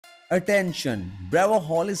Attention! Bravo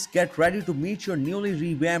Hollies, get ready to meet your newly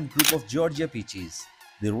revamped group of Georgia Peaches.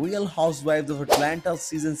 The Real Housewives of Atlanta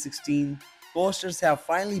Season 16 posters have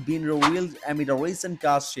finally been revealed amid a recent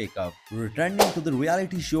cast shakeup. Returning to the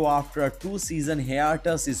reality show after a two-season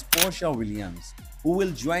hiatus is Portia Williams, who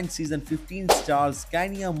will join Season 15 stars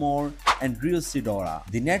Kenya Moore and Drew Sidora.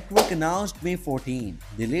 The network announced May 14.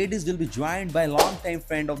 The ladies will be joined by longtime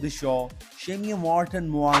friend of the show, Shemia Morton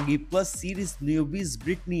Mwangi, plus series newbies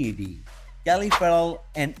Brittany Eddy, Kelly Farrell,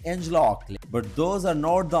 and Angela Oakley. But those are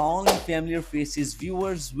not the only familiar faces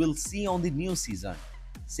viewers will see on the new season.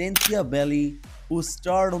 Cynthia Belly, who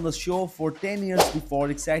starred on the show for 10 years before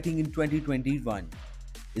exciting in 2021,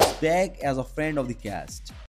 is back as a friend of the cast.